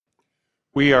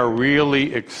We are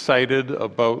really excited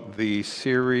about the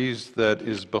series that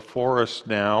is before us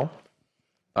now.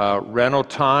 Reno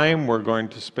time, we're going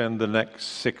to spend the next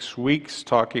 6 weeks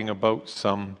talking about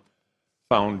some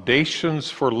foundations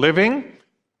for living,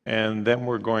 and then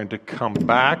we're going to come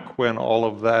back when all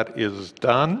of that is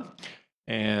done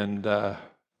and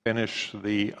finish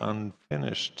the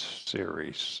unfinished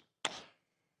series.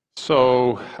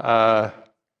 So,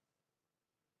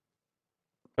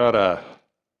 got a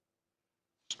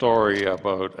story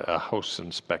about a house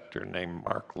inspector named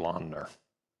Mark Lawnner.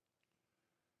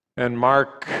 And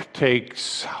Mark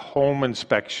takes home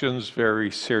inspections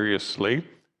very seriously.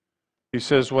 He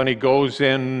says when he goes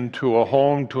into a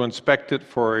home to inspect it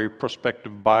for a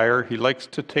prospective buyer, he likes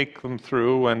to take them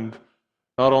through and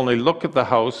not only look at the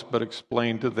house, but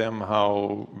explain to them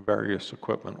how various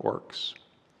equipment works.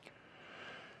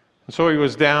 So he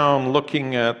was down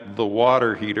looking at the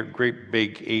water heater, great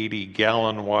big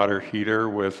 80-gallon water heater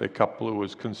with a couple who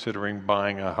was considering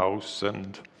buying a house,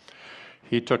 and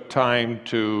he took time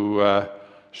to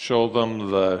show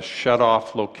them the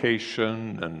shut-off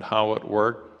location and how it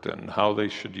worked and how they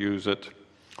should use it.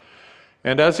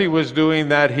 And as he was doing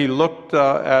that, he looked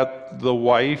at the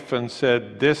wife and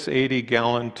said, "This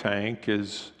 80-gallon tank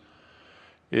is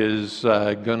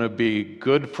going to be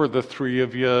good for the three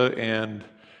of you,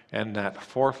 and that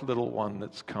fourth little one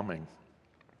that's coming."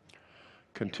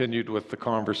 Continued with the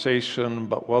conversation,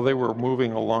 but while they were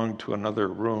moving along to another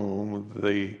room,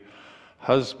 the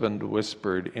husband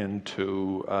whispered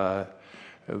into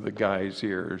the guy's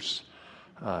ears,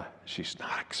 "She's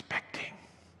not expecting."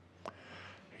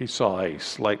 He saw a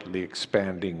slightly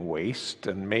expanding waist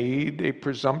and made a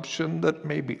presumption that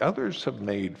maybe others have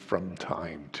made from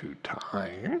time to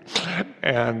time,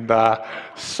 and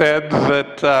said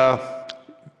that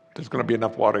there's going to be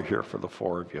enough water here for the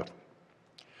four of you.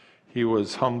 He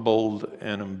was humbled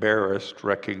and embarrassed,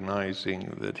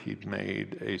 recognizing that he'd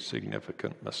made a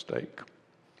significant mistake.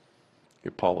 He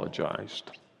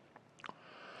apologized.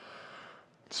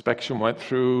 Inspection went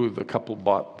through, the couple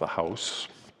bought the house,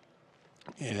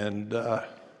 and a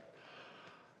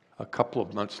couple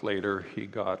of months later, he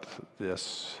got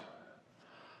this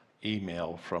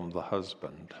email from the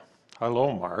husband.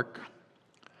 "Hello, Mark.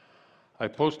 I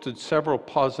posted several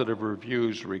positive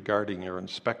reviews regarding your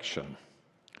inspection.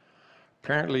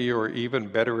 Apparently you are even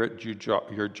better at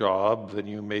your job than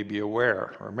you may be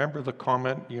aware. Remember the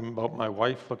comment about my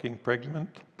wife looking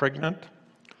pregnant?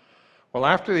 Well,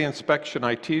 after the inspection,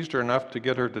 I teased her enough to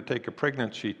get her to take a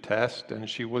pregnancy test, and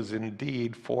she was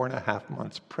indeed 4.5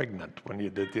 months pregnant when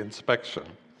you did the inspection.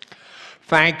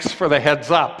 Thanks for the heads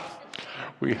up.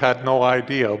 We had no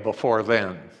idea before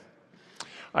then."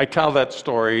 I tell that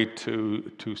story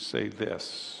to say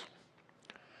this.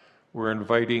 We're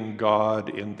inviting God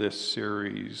in this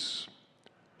series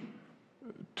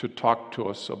to talk to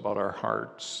us about our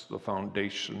hearts, the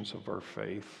foundations of our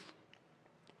faith.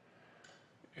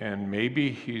 And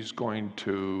maybe He's going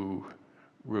to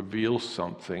reveal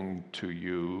something to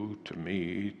you, to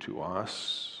me, to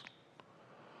us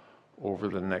over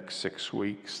the next 6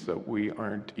 weeks that we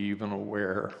aren't even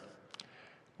aware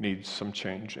needs some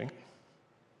changing.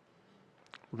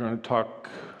 We're going to talk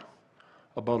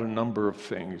about a number of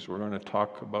things. We're going to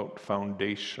talk about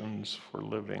foundations for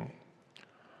living,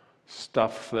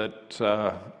 stuff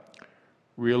that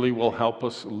really will help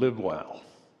us live well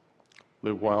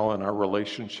in our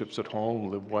relationships at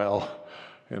home, live well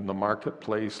in the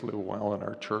marketplace, live well in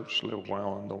our church, live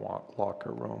well in the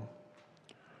locker room.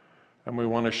 And we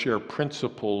want to share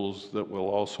principles that will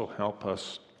also help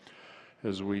us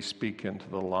as we speak into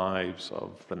the lives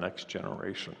of the next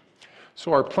generation.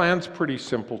 So our plan's pretty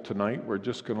simple tonight. We're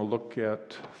just going to look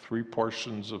at 3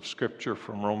 portions of Scripture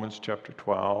from Romans chapter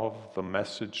 12, the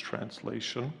Message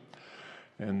translation,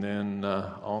 and then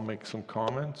I'll make some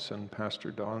comments, and Pastor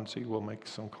Donzie will make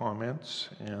some comments,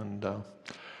 and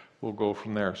we'll go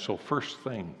from there. So first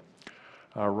thing,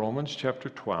 Romans chapter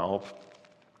 12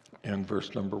 and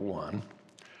verse number 1.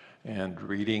 And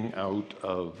reading out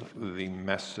of the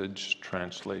Message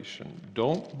translation.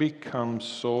 Don't become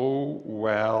so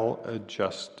well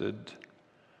adjusted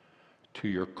to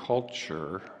your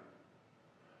culture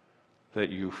that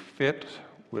you fit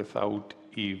without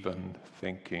even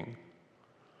thinking.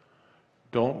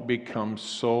 Don't become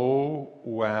so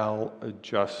well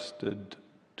adjusted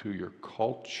to your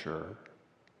culture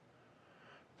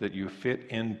that you fit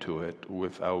into it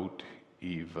without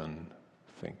even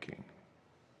thinking.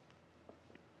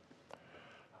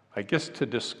 I guess to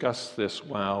discuss this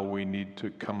well, we need to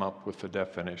come up with a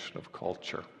definition of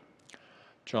culture.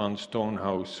 John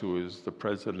Stonehouse, who is the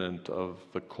president of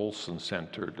the Colson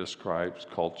Center, describes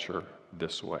culture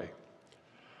this way.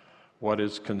 what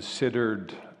is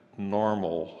considered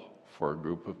normal for a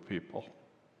group of people.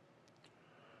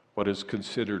 What is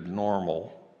considered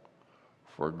normal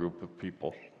for a group of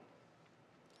people.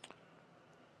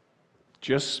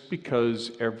 Just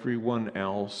because everyone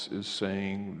else is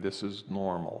saying this is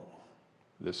normal,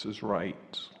 this is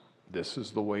right, this is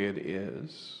the way it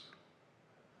is,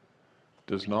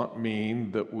 does not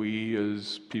mean that we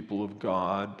as people of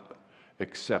God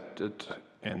accept it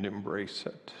and embrace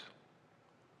it.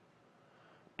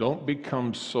 Don't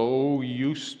become so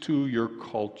used to your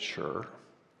culture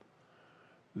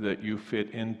that you fit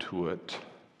into it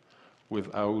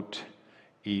without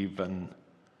even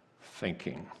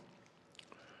thinking.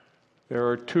 There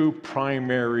are two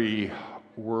primary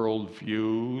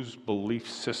worldviews, belief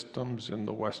systems in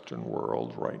the Western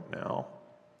world right now.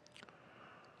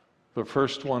 The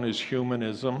first one is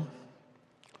humanism,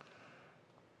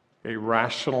 a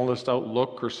rationalist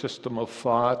outlook or system of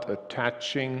thought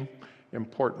attaching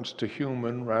importance to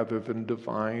human rather than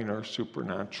divine or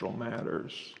supernatural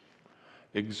matters,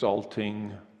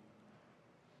 exalting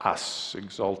us,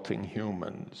 exalting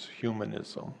humans,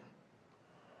 humanism.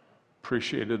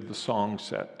 Appreciated the song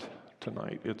set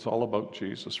tonight. It's all about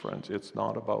Jesus, friends. It's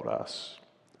not about us.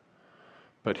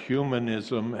 But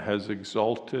humanism has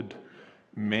exalted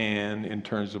man in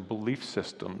terms of belief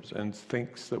systems and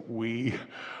thinks that we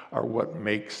are what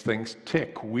makes things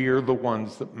tick. We're the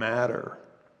ones that matter.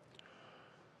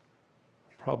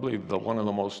 Probably one of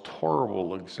the most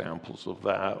horrible examples of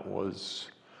that was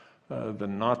the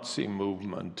Nazi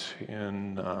movement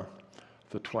in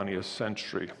the 20th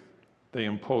century. They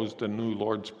imposed a new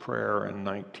Lord's Prayer in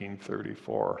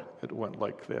 1934. It went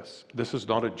like this. This is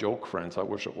not a joke, friends. I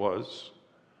wish it was.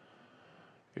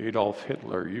 Adolf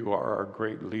Hitler, you are our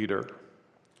great leader.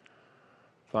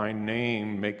 Thy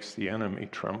name makes the enemy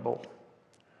tremble.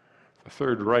 The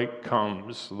Third Reich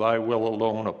comes, thy will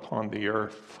alone upon the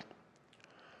earth.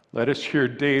 Let us hear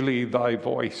daily thy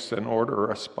voice and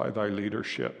order us by thy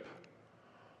leadership.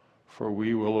 For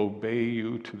we will obey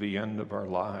you to the end of our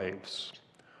lives.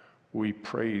 We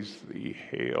praise thee,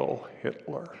 hail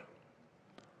Hitler.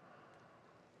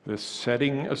 This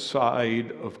setting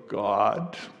aside of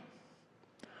God,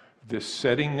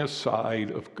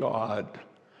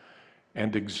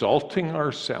 and exalting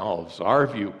ourselves, our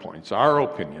viewpoints, our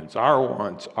opinions, our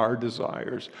wants, our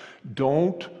desires.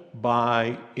 Don't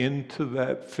buy into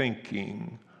that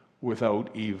thinking without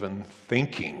even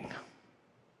thinking.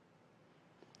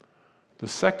 The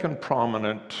second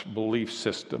prominent belief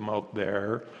system out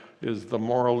there is the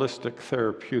moralistic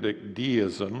therapeutic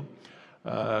deism,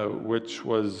 which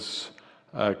was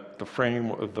the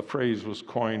phrase was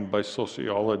coined by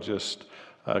sociologist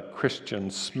Christian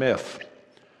Smith.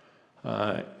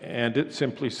 And it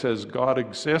simply says God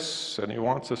exists and he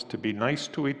wants us to be nice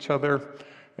to each other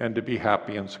and to be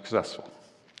happy and successful.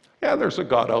 Yeah, there's a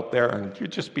God out there and you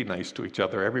just be nice to each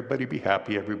other. Everybody be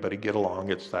happy, everybody get along.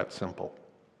 It's that simple.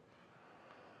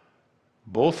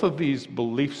 Both of these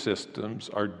belief systems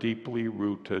are deeply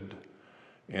rooted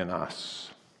in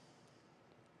us.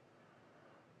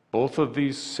 Both of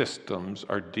these systems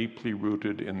are deeply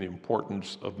rooted in the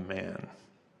importance of man.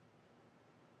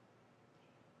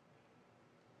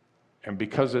 And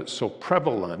because it's so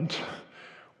prevalent,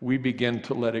 we begin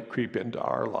to let it creep into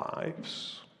our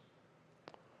lives.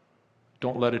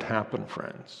 Don't let it happen,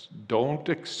 friends. Don't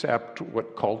accept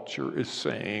what culture is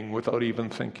saying without even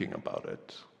thinking about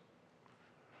it.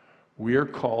 We are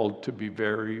called to be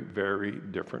very, very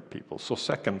different people. So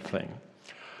second thing,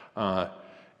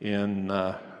 in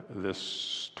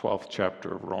this 12th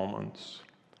chapter of Romans,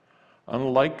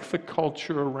 unlike the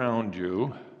culture around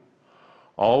you,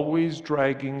 always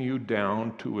dragging you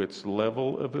down to its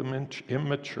level of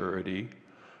immaturity,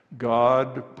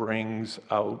 God brings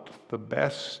out the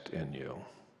best in you.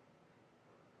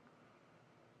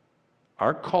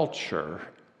 Our culture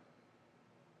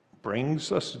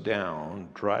brings us down,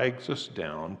 drags us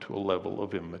down to a level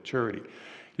of immaturity.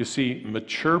 You see,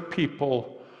 mature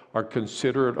people are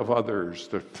considerate of others.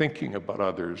 They're thinking about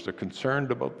others. They're concerned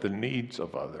about the needs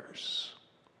of others.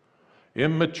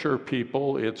 Immature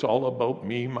people, it's all about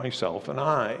me, myself, and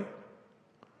I.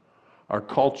 Our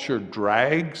culture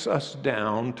drags us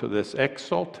down to this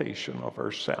exaltation of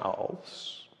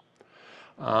ourselves.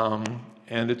 And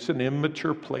it's an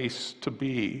immature place to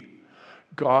be.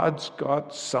 God's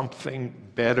got something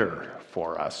better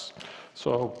for us.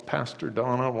 So, Pastor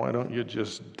Donna, why don't you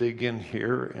just dig in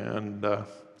here and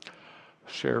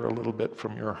share a little bit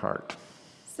from your heart.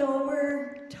 So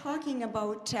we're talking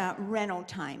about Reno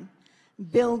time,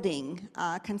 building,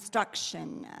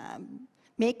 construction,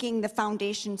 making the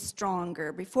foundation stronger.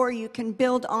 Before you can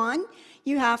build on,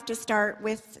 you have to start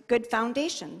with good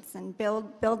foundations and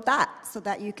build that so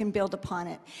that you can build upon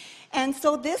it. And so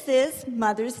this is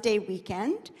Mother's Day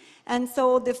weekend. And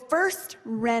so the first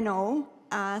Reno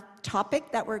topic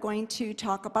that we're going to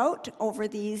talk about over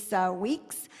these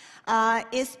weeks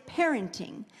is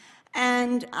parenting.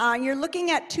 And you're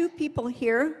looking at two people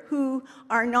here who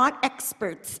are not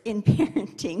experts in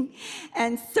parenting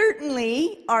and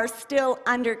certainly are still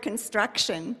under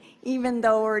construction. Even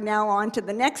though we're now on to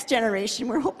the next generation,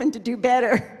 we're hoping to do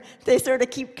better. They sort of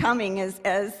keep coming as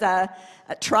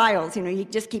trials. You know, you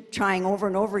just keep trying over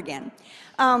and over again.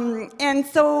 And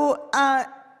so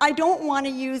I don't want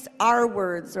to use our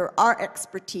words or our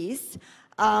expertise,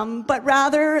 but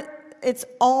rather it's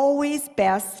always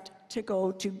best to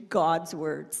go to God's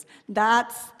words.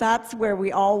 That's where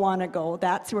we all want to go.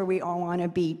 That's where we all want to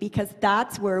be, because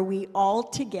that's where we all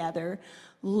together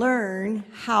learn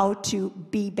how to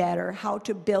be better, how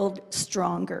to build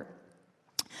stronger.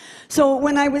 So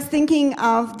when I was thinking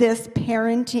of this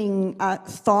parenting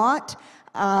thought,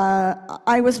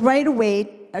 I was right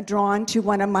away drawn to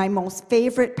one of my most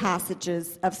favorite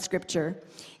passages of Scripture.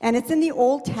 And it's in the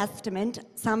Old Testament.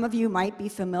 Some of you might be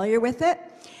familiar with it.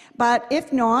 But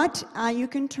if not, you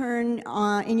can turn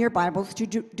in your Bibles to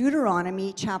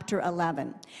Deuteronomy chapter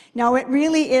 11. Now, it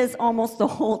really is almost the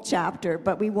whole chapter,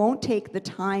 but we won't take the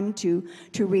time to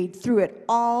read through it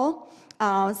all.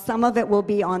 Some of it will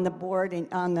be on the board and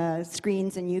on the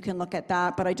screens, and you can look at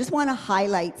that. But I just want to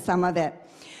highlight some of it.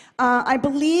 I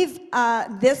believe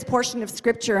this portion of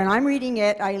Scripture, and I'm reading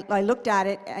it, I looked at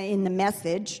it in the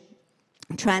Message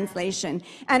translation,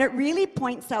 and it really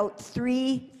points out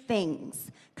three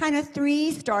things. Kind of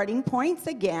three starting points,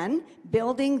 again,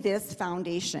 building this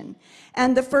foundation.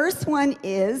 And the first one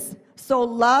is, so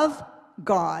love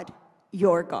God,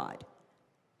 your God.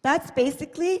 That's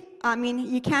basically, I mean,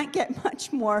 you can't get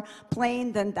much more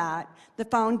plain than that. The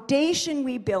foundation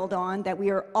we build on, that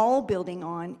we are all building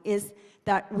on, is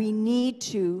that we need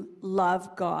to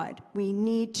love God. We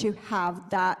need to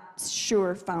have that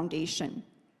sure foundation.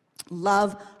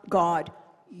 Love God,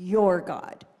 your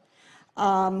God.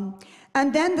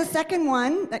 And then the second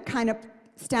one that kind of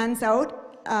stands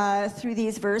out through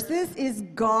these verses is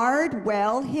guard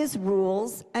well his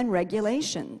rules and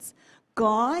regulations.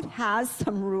 God has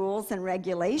some rules and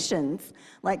regulations.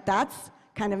 Like, that's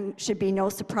kind of should be no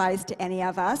surprise to any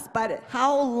of us. But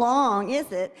how long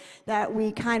is it that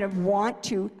we kind of want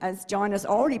to, as John has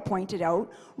already pointed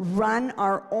out, run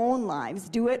our own lives,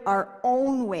 do it our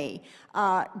own way,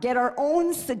 get our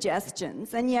own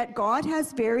suggestions? And yet God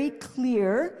has very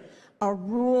clear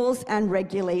rules and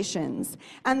regulations.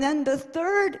 And then the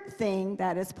third thing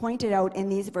that is pointed out in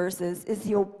these verses is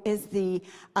the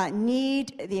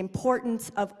need, the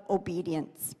importance of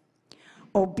obedience.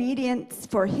 Obedience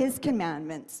for his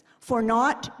commandments, for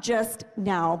not just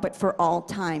now, but for all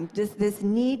time. This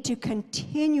need to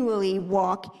continually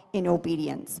walk in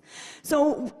obedience.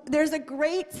 So there's a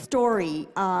great story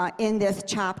in this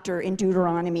chapter in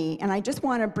Deuteronomy, and I just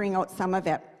want to bring out some of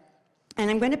it. And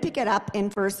I'm going to pick it up in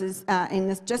verses,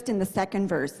 just in the second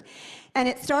verse. And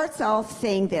it starts off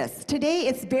saying this: today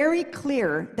it's very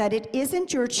clear that it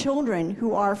isn't your children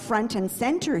who are front and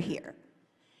center here.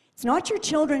 It's not your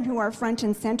children who are front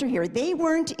and center here. They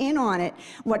weren't in on it,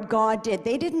 what God did.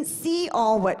 They didn't see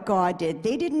all what God did.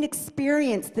 They didn't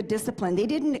experience the discipline. They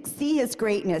didn't see his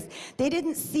greatness. They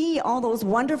didn't see all those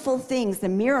wonderful things, the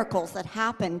miracles that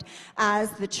happened as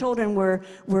the children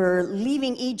were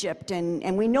leaving Egypt.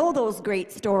 And we know those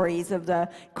great stories of the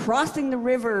crossing the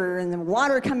river and the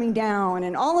water coming down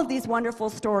and all of these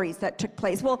wonderful stories that took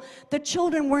place. Well, the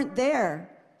children weren't there.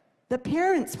 The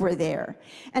parents were there.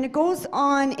 And it goes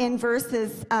on in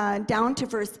verses down to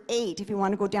verse 8, if you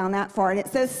want to go down that far. And it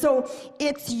says, so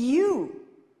it's you.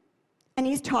 And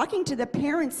he's talking to the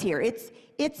parents here.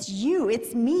 It's you,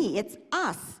 it's me, it's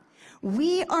us.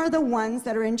 We are the ones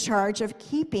that are in charge of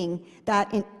keeping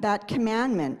that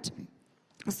commandment,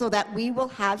 so that we will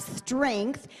have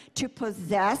strength to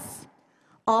possess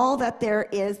all that there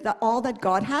is, all that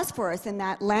God has for us in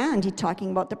that land. He's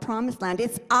talking about the promised land.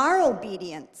 It's our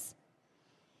obedience.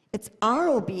 It's our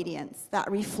obedience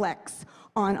that reflects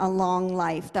on a long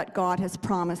life that God has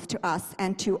promised to us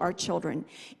and to our children.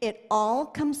 It all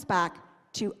comes back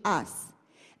to us.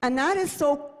 And that is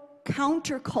so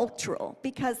countercultural,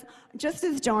 because just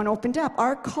as John opened up,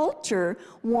 our culture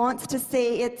wants to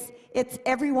say it's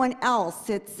everyone else.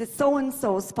 It's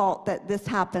so-and-so's fault that this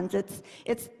happens.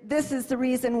 This is the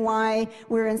reason why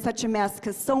we're in such a mess,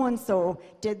 because so-and-so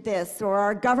did this, or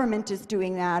our government is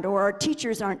doing that, or our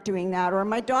teachers aren't doing that, or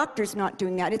my doctor's not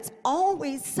doing that. It's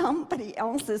always somebody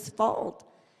else's fault.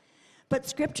 But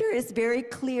Scripture is very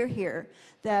clear here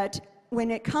that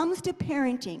when it comes to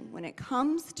parenting, when it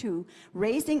comes to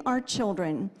raising our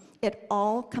children, it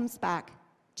all comes back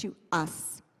to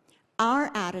us.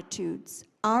 Our attitudes,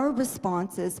 our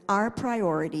responses, our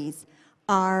priorities,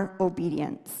 our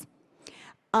obedience.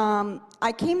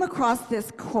 I came across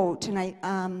this quote, and I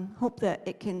hope that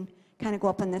it can kind of go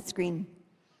up on the screen.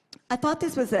 I thought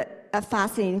this was a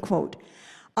fascinating quote.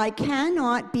 I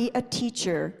cannot be a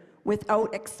teacher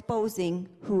without exposing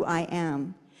who I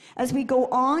am. As we go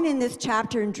on in this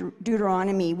chapter in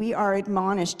Deuteronomy, we are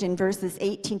admonished in verses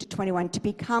 18 to 21 to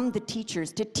become the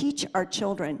teachers, to teach our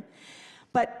children.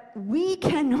 But we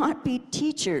cannot be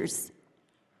teachers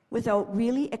without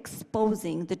really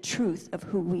exposing the truth of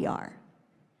who we are.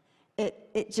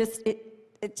 It's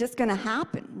just going to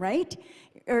happen, right?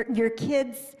 Or your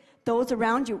kids, those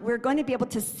around you, we're going to be able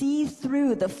to see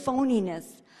through the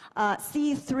phoniness,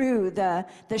 see through the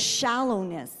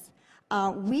shallowness.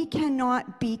 We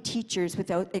cannot be teachers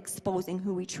without exposing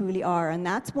who we truly are. And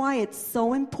that's why it's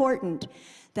so important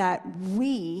that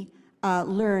we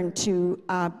learn to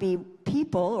be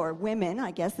people, or women,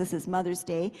 I guess this is Mother's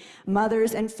Day,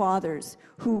 mothers and fathers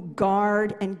who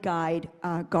guard and guide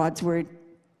God's word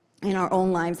in our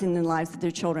own lives and in the lives of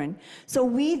their children. So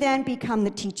we then become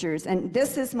the teachers, and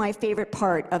this is my favorite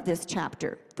part of this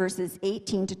chapter, verses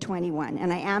 18 to 21,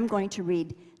 and I am going to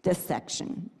read this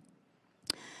section.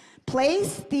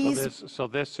 Place these... So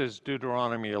this is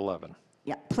Deuteronomy 11.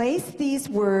 Yeah. Place these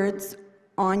words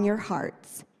on your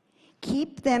hearts.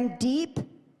 Keep them deep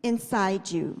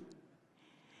inside you.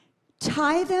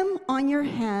 Tie them on your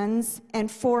hands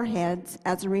and foreheads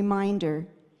as a reminder.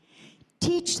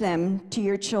 Teach them to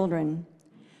your children.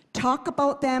 Talk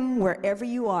about them wherever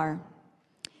you are.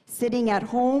 Sitting at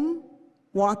home,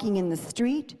 walking in the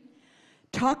street.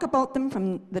 Talk about them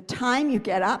from the time you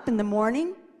get up in the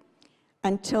morning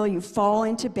until you fall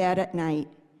into bed at night.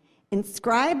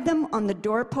 Inscribe them on the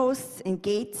doorposts and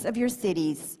gates of your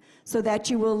cities, so that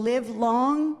you will live a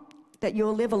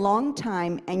long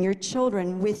time, and your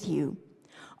children with you,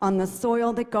 on the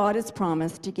soil that God has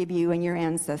promised to give you and your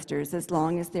ancestors, as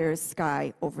long as there is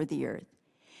sky over the earth.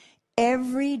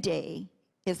 Every day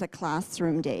is a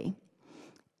classroom day.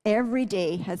 Every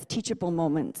day has teachable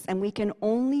moments, and we can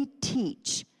only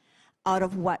teach out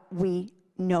of what we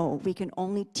know. We can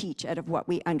only teach out of what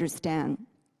we understand.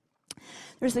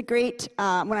 There's a great,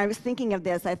 when I was thinking of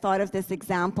this, I thought of this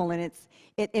example, and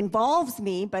it involves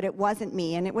me, but it wasn't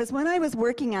me. And it was when I was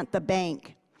working at the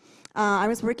bank. I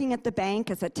was working at the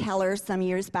bank as a teller some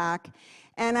years back,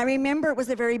 and I remember it was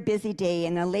a very busy day,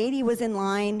 and a lady was in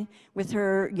line with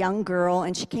her young girl,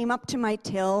 and she came up to my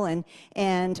till,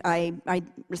 and I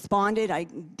responded. I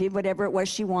did whatever it was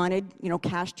she wanted,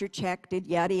 cashed her check, did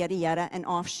yada, yada, yada, and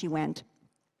off she went.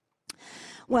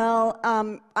 Well,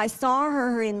 I saw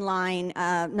her in line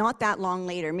not that long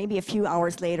later, maybe a few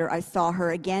hours later. I saw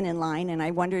her again in line, and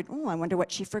I wondered, I wonder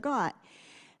what she forgot.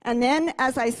 And then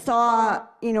as I saw,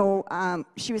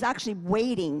 she was actually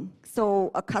waiting,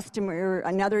 so a customer,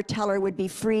 another teller would be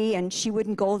free, and she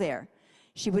wouldn't go there.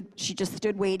 She just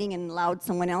stood waiting and allowed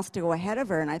someone else to go ahead of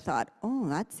her, and I thought,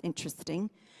 that's interesting.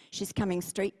 She's coming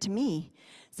straight to me.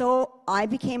 So I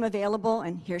became available,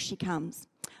 and here she comes.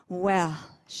 Well,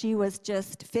 she was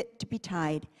just fit to be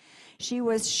tied. She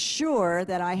was sure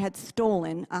that I had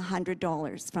stolen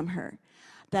 $100 from her,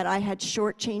 that I had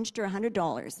shortchanged her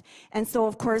 $100. And so,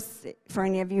 of course, for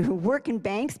any of you who work in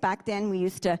banks, back then we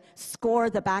used to score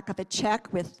the back of a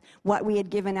check with what we had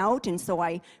given out, and so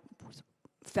I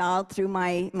filed through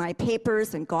my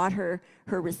papers and got her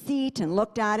receipt and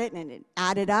looked at it, and it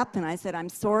added up, and I said, I'm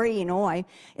sorry,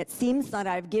 it seems that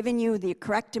I've given you the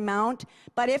correct amount,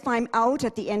 but if I'm out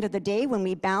at the end of the day when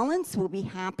we balance, we'll be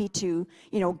happy to,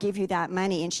 give you that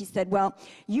money. And she said, well,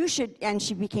 you should, and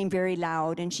she became very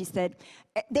loud, and she said,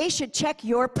 they should check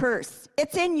your purse.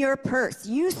 It's in your purse.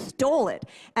 You stole it.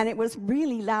 And it was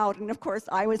really loud, and of course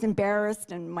I was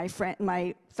embarrassed, and my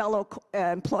fellow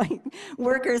employee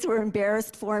workers were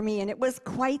embarrassed for me, and it was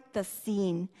quite the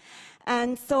scene.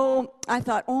 And so I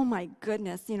thought, oh my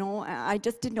goodness, I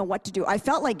just didn't know what to do. I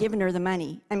felt like giving her the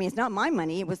money. I mean, it's not my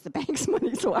money, it was the bank's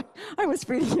money, so I was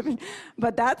free to give it.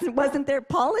 But that wasn't their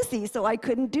policy, so I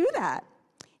couldn't do that.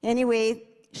 Anyway,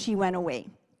 she went away.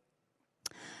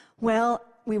 Well,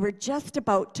 we were just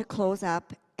about to close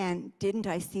up, and didn't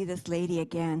I see this lady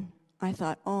again? I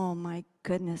thought, oh my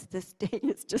goodness, this day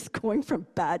is just going from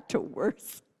bad to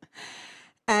worse.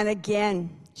 And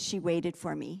again, she waited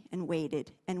for me and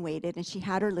waited and waited, and she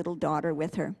had her little daughter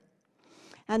with her.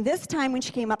 And this time when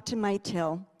she came up to my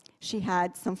till, she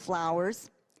had some flowers,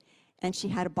 and she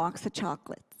had a box of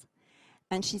chocolates.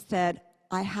 And she said,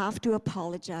 I have to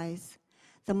apologize.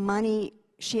 The money,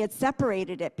 she had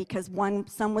separated it because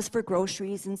some was for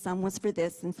groceries and some was for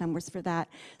this and some was for that.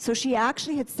 So she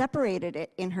actually had separated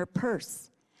it in her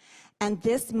purse. And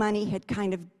this money had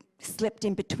kind of slipped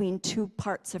in between two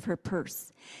parts of her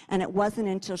purse. And it wasn't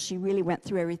until she really went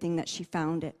through everything that she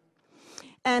found it.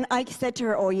 And I said to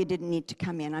her, oh, you didn't need to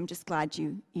come in. I'm just glad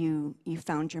you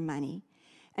found your money.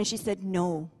 And she said,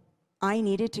 no, I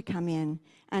needed to come in,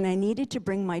 and I needed to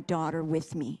bring my daughter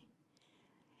with me.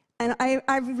 And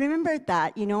I remembered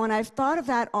that, and I've thought of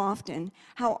that often,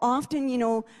 how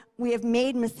often, we have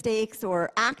made mistakes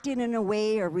or acted in a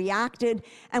way or reacted,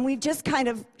 and we've just kind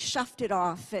of shoved it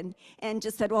off and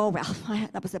just said, oh, well,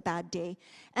 that was a bad day.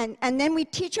 And then we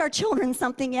teach our children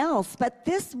something else. But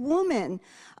this woman,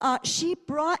 she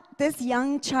brought this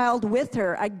young child with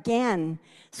her again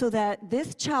so that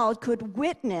this child could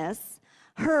witness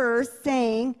her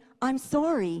saying, I'm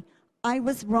sorry. I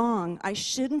was wrong. I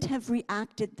shouldn't have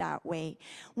reacted that way.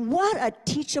 What a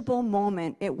teachable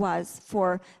moment it was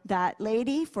for that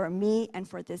lady, for me, and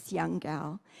for this young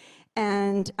gal.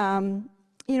 And,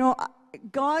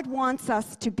 God wants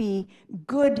us to be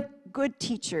good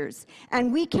teachers.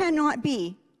 And we cannot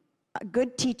be a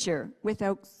good teacher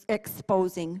without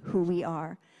exposing who we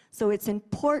are. So it's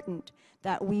important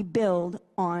that we build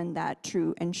on that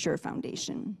true and sure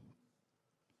foundation.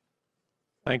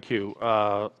 Thank you.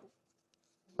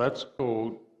 Let's go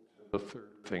to the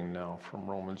third thing now from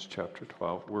Romans chapter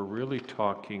 12. We're really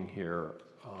talking here,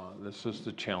 this is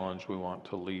the challenge we want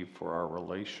to leave for our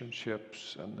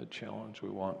relationships and the challenge we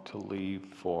want to leave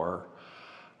for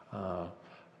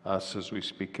us as we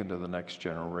speak into the next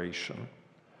generation.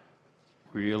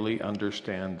 Really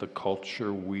understand the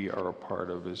culture we are a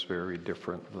part of is very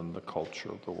different than the culture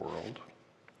of the world.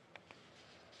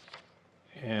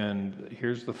 And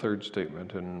here's the third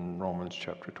statement in Romans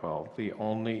chapter 12. The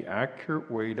only accurate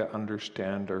way to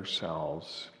understand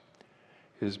ourselves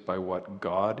is by what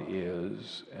God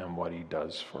is and what he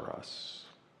does for us.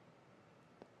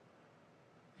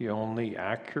 The only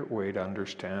accurate way to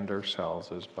understand ourselves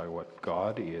is by what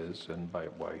God is and by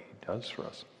what he does for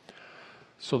us.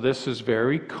 So this is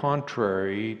very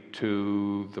contrary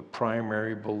to the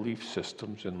primary belief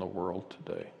systems in the world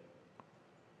today,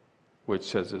 which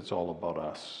says it's all about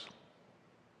us.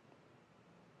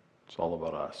 It's all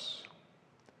about us.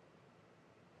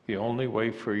 The only way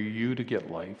for you to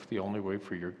get life, the only way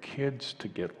for your kids to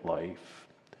get life,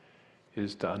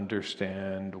 is to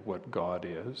understand what God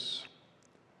is.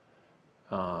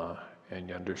 And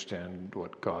you understand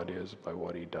what God is by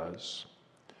what he does.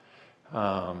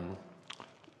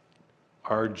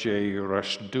 R.J.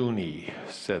 Rushdoony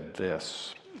said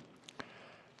this.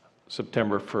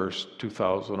 September 1st,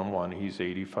 2001, he's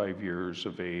 85 years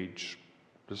of age.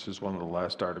 This is one of the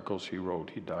last articles he wrote.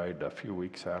 He died a few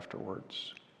weeks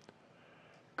afterwards.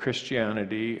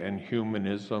 Christianity and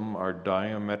humanism are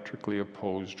diametrically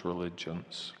opposed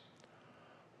religions.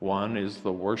 One is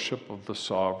the worship of the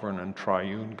sovereign and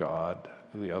triune God.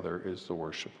 The other is the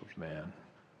worship of man.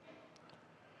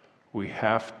 We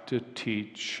have to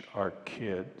teach our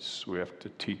kids, we have to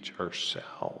teach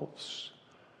ourselves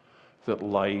that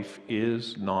life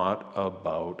is not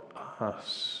about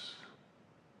us.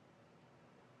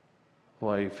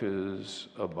 Life is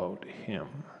about him.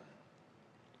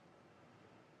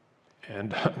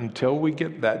 And until we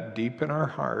get that deep in our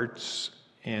hearts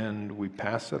and we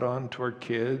pass it on to our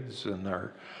kids and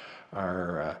our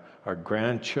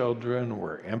grandchildren,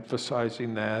 we're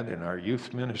emphasizing that in our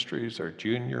youth ministries, our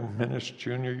junior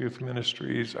youth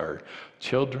ministries, our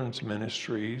children's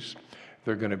ministries.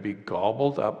 They're going to be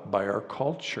gobbled up by our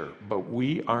culture, but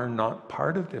we are not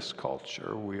part of this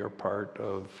culture. We are part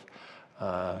of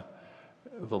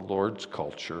the Lord's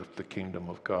culture, the kingdom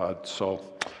of God. So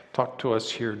talk to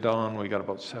us here, Don. We got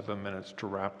about 7 minutes to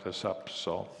wrap this up.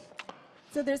 So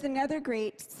there's another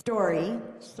great story.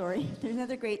 There's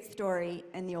another great story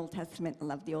in the Old Testament. I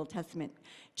love the Old Testament.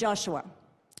 Joshua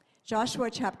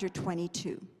chapter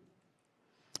 22.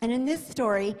 And in this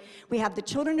story, we have the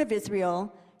children of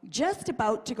Israel just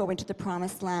about to go into the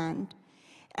promised land.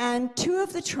 And two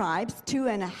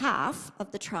and a half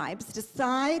of the tribes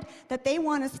decide that they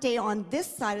want to stay on this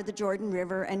side of the Jordan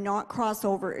River and not cross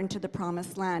over into the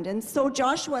promised land. And so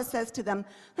Joshua says to them,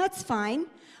 that's fine.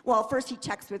 Well, first he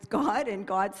checks with God, and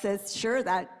God says, sure,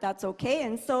 that's okay.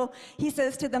 And so he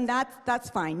says to them, that's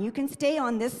fine. You can stay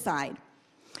on this side.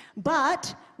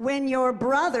 But when your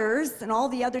brothers and all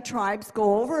the other tribes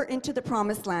go over into the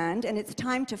promised land and it's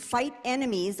time to fight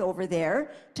enemies over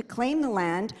there to claim the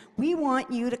land, we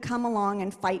want you to come along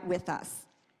and fight with us.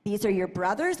 These are your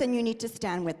brothers and you need to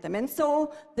stand with them. And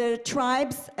so the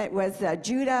tribes, it was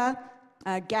Judah,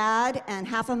 Gad and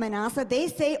half of Manasseh, they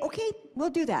say, okay, we'll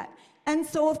do that. And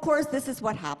so, of course, this is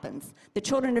what happens. The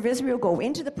children of Israel go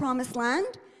into the promised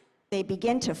land. They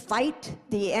begin to fight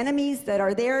the enemies that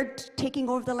are there taking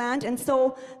over the land. And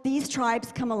so these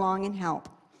tribes come along and help.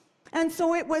 And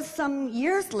so it was some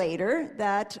years later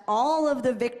that all of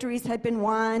the victories had been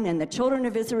won and the children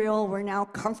of Israel were now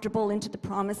comfortable into the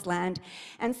promised land.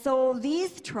 And so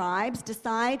these tribes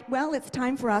decide, well, it's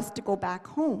time for us to go back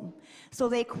home. So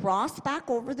they cross back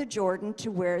over the Jordan to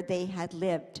where they had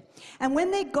lived. And when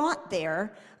they got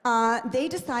there, they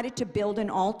decided to build an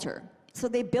altar. So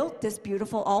they built this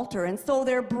beautiful altar. And so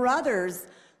their brothers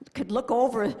could look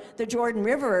over the Jordan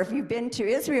River. If you've been to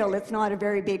Israel, it's not a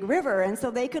very big river. And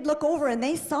so they could look over and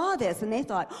they saw this and they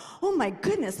thought, oh my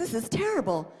goodness, this is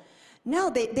terrible. Now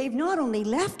they've not only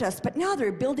left us, but now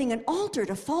they're building an altar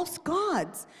to false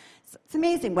gods. It's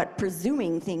amazing what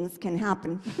presuming things can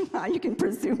happen. You can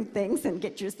presume things and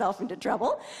get yourself into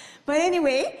trouble. But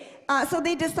anyway, so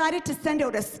they decided to send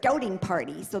out a scouting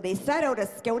party. So they set out a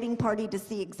scouting party to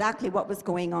see exactly what was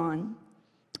going on.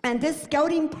 And this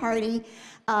scouting party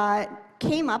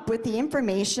came up with the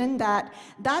information that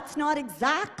that's not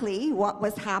exactly what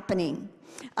was happening.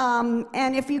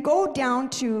 And if you go down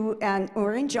to, and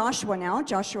we're in Joshua now,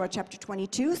 Joshua chapter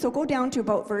 22, so go down to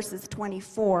about verses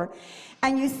 24,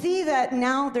 and you see that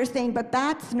now they're saying, but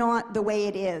that's not the way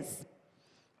it is.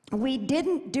 We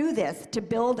didn't do this to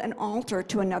build an altar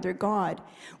to another god.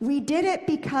 We did it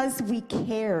because we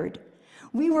cared.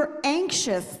 We were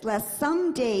anxious lest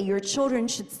someday your children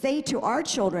should say to our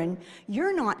children,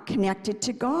 you're not connected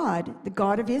to God, the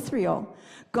God of Israel.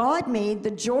 God made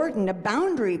the Jordan a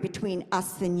boundary between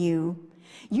us and you.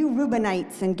 You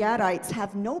Reubenites and Gadites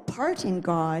have no part in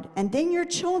God, and then your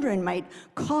children might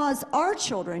cause our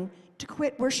children to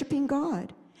quit worshiping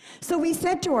God. So we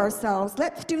said to ourselves,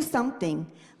 let's do something.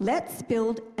 Let's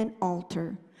build an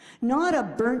altar, not a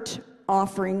burnt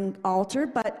offering altar,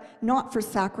 but not for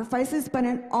sacrifices, but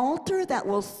an altar that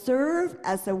will serve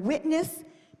as a witness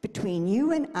between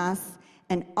you and us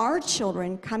and our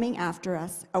children coming after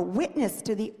us, a witness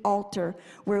to the altar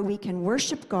where we can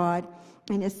worship God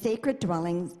in his sacred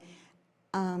dwellings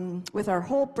with our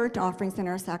whole burnt offerings and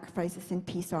our sacrifices and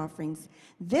peace offerings.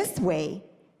 This way,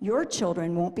 your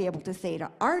children won't be able to say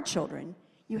to our children,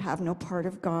 you have no part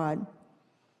of God.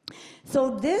 So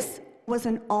this was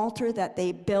an altar that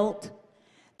they built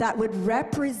that would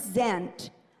represent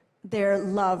their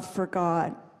love for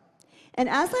God. And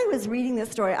as I was reading this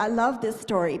story, I love this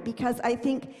story because I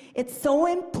think it's so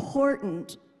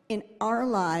important in our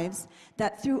lives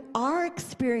that through our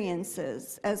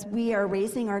experiences as we are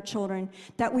raising our children,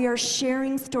 that we are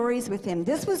sharing stories with him.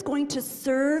 This was going to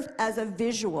serve as a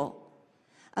visual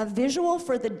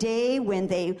for the day when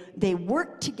they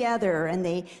worked together and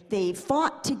they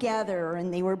fought together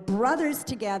and they were brothers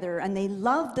together and they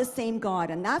loved the same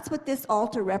God. And that's what this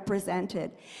altar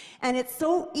represented. And it's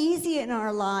so easy in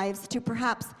our lives to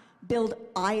perhaps build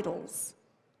idols.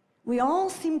 We all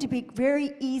seem to be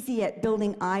very easy at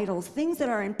building idols, things that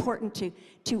are important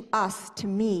to us, to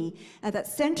me, that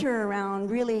center around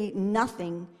really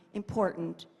nothing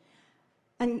important.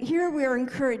 And here we are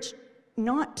encouraged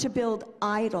not to build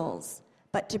idols,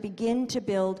 but to begin to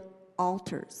build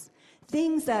altars.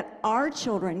 Things that our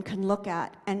children can look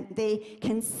at and they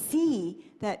can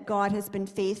see that God has been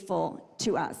faithful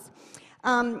to us.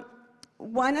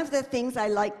 One of the things I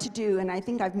like to do, and I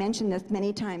think I've mentioned this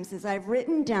many times, is I've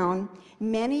written down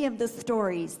many of the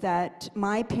stories that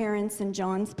my parents and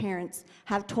John's parents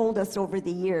have told us over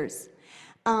the years.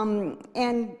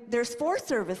 And there's 4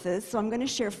 services, so I'm going to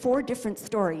share 4 different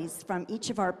stories from each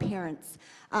of our parents.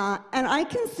 And I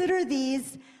consider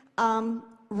these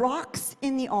rocks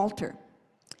in the altar.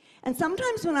 And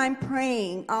sometimes when I'm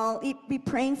praying, I'll be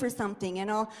praying for something, and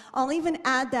I'll even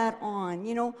add that on.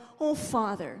 You know, oh,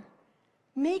 Father,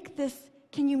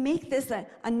 can you make this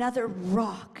another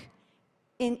rock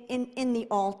in the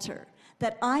altar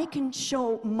that I can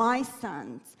show my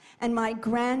sons and my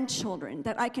grandchildren,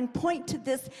 that I can point to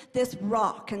this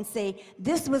rock and say,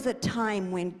 this was a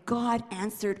time when God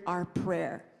answered our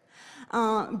prayer.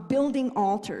 Building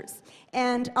altars.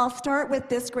 And I'll start with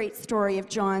this great story of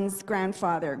John's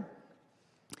grandfather.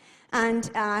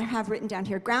 And I have written down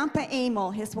here, Grandpa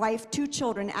Emil, his wife, 2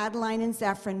 children, Adeline and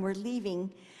Zephyrin, were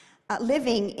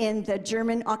living in the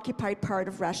German-occupied part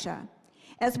of Russia.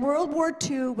 As World War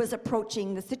II was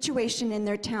approaching, the situation in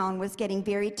their town was getting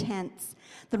very tense.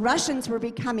 The Russians were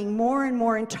becoming more and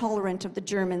more intolerant of the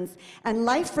Germans, and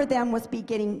life for them was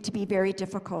beginning to be very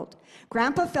difficult.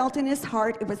 Grandpa felt in his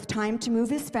heart it was time to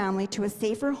move his family to a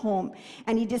safer home,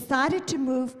 and he decided to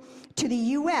move to the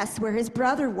U.S., where his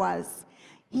brother was.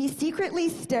 He secretly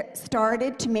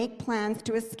started to make plans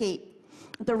to escape.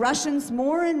 The Russians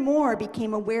more and more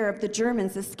became aware of the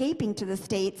Germans escaping to the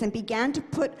States and began to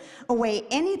put away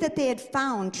any that they had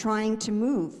found trying to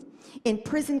move in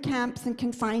prison camps and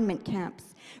confinement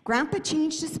camps. Grandpa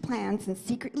changed his plans and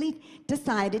secretly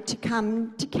decided to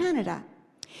come to Canada.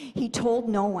 He told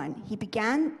no one. He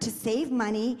began to save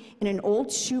money in an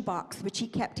old shoebox, which he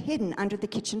kept hidden under the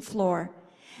kitchen floor.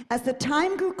 As the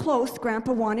time grew close,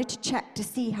 Grandpa wanted to check to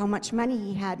see how much money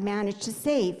he had managed to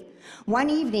save. One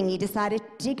evening, he decided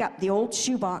to dig up the old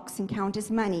shoebox and count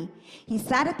his money. He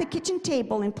sat at the kitchen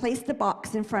table and placed the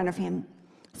box in front of him.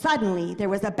 Suddenly, there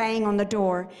was a bang on the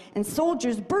door, and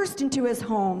soldiers burst into his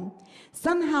home.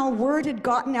 Somehow, word had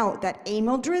gotten out that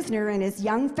Emil Drisner and his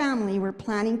young family were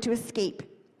planning to escape.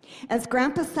 As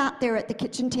Grandpa sat there at the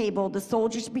kitchen table, the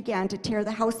soldiers began to tear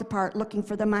the house apart looking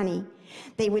for the money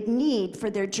they would need for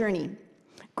their journey.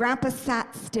 Grandpa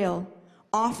sat still,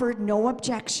 offered no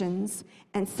objections,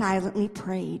 and silently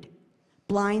prayed.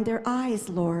 Blind their eyes,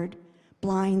 Lord,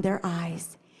 blind their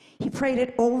eyes. He prayed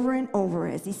it over and over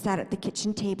as he sat at the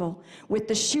kitchen table with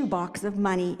the shoebox of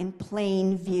money in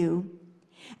plain view.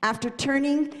 After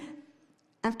turning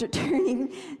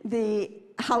the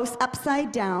house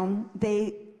upside down,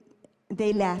 they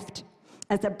left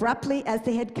as abruptly as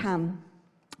they had come,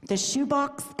 the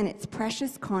shoebox and its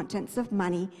precious contents of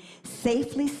money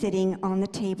safely sitting on the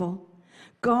table.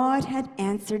 God had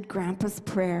answered Grandpa's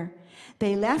prayer.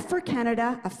 They left for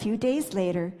Canada a few days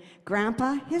later,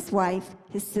 Grandpa, his wife,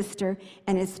 his sister,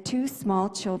 and his 2 small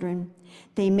children.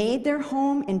 They made their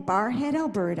home in Barhead,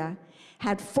 Alberta,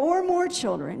 had 4 more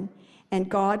children, and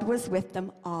God was with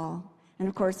them all. And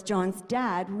of course, John's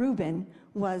dad, Reuben,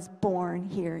 was born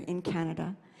here in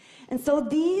Canada. And so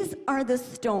these are the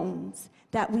stones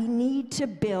that we need to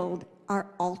build our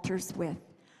altars with.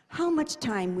 How much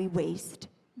time we waste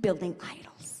building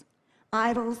idols.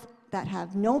 Idols that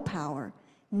have no power,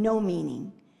 no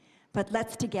meaning. But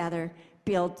let's together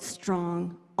build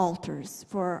strong altars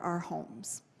for our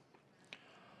homes.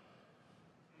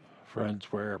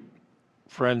 Friends,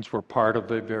 we're part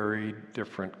of a very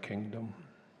different kingdom.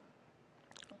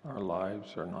 Our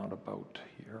lives are not about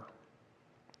here.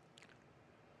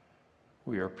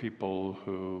 We are people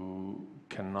who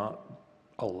cannot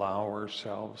allow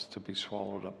ourselves to be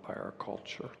swallowed up by our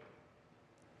culture.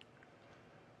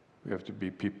 We have to be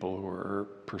people who are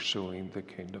pursuing the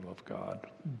kingdom of God.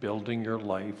 Building your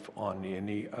life on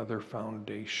any other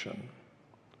foundation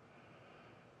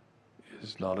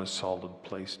is not a solid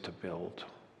place to build.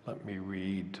 Let me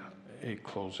read a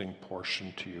closing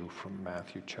portion to you from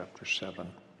Matthew chapter 7.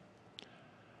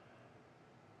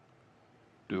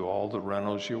 Do all the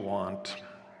renos you want,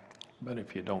 but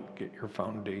if you don't get your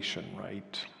foundation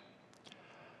right,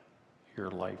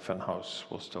 your life and house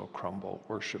will still crumble.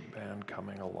 Worship band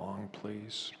coming along,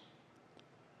 please.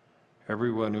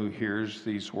 Everyone who hears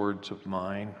these words of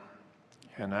mine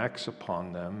and acts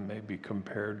upon them may be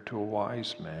compared to a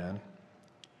wise man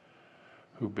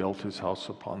who built his house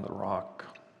upon the rock.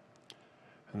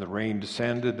 And the rain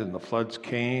descended, and the floods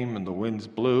came, and the winds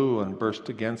blew and burst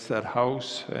against that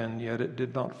house, and yet it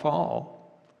did not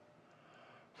fall,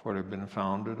 for it had been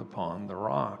founded upon the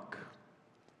rock.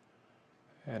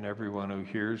 And everyone who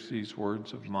hears these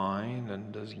words of mine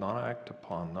and does not act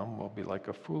upon them will be like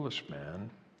a foolish man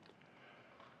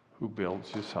who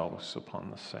builds his house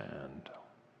upon the sand.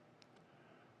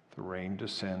 The rain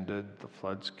descended, the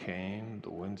floods came, the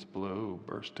winds blew,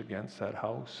 burst against that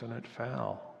house, and it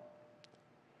fell.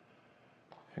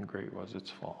 And great was its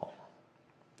fall.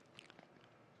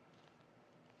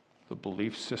 The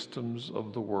belief systems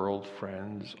of the world,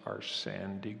 friends, are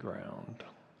sandy ground.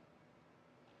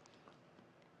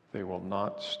 They will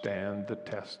not stand the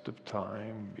test of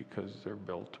time because they're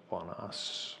built upon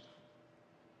us.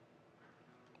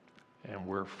 And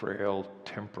we're frail,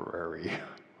 temporary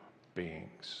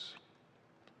beings.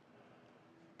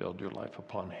 Build your life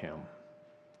upon Him.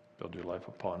 Build your life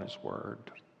upon His Word.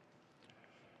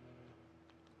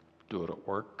 Do it at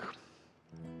work.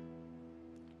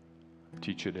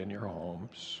 Teach it in your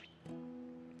homes.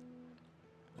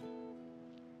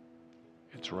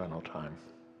 It's Reno time.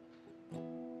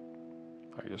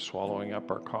 Are you swallowing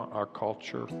up our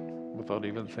culture without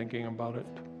even thinking about it?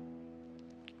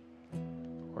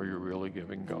 Or are you really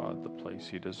giving God the place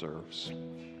He deserves?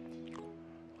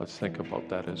 Let's think about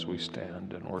that as we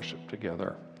stand and worship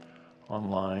together.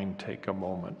 Online, take a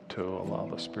moment to allow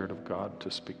the Spirit of God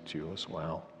to speak to you as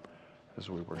well as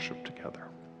we worship together.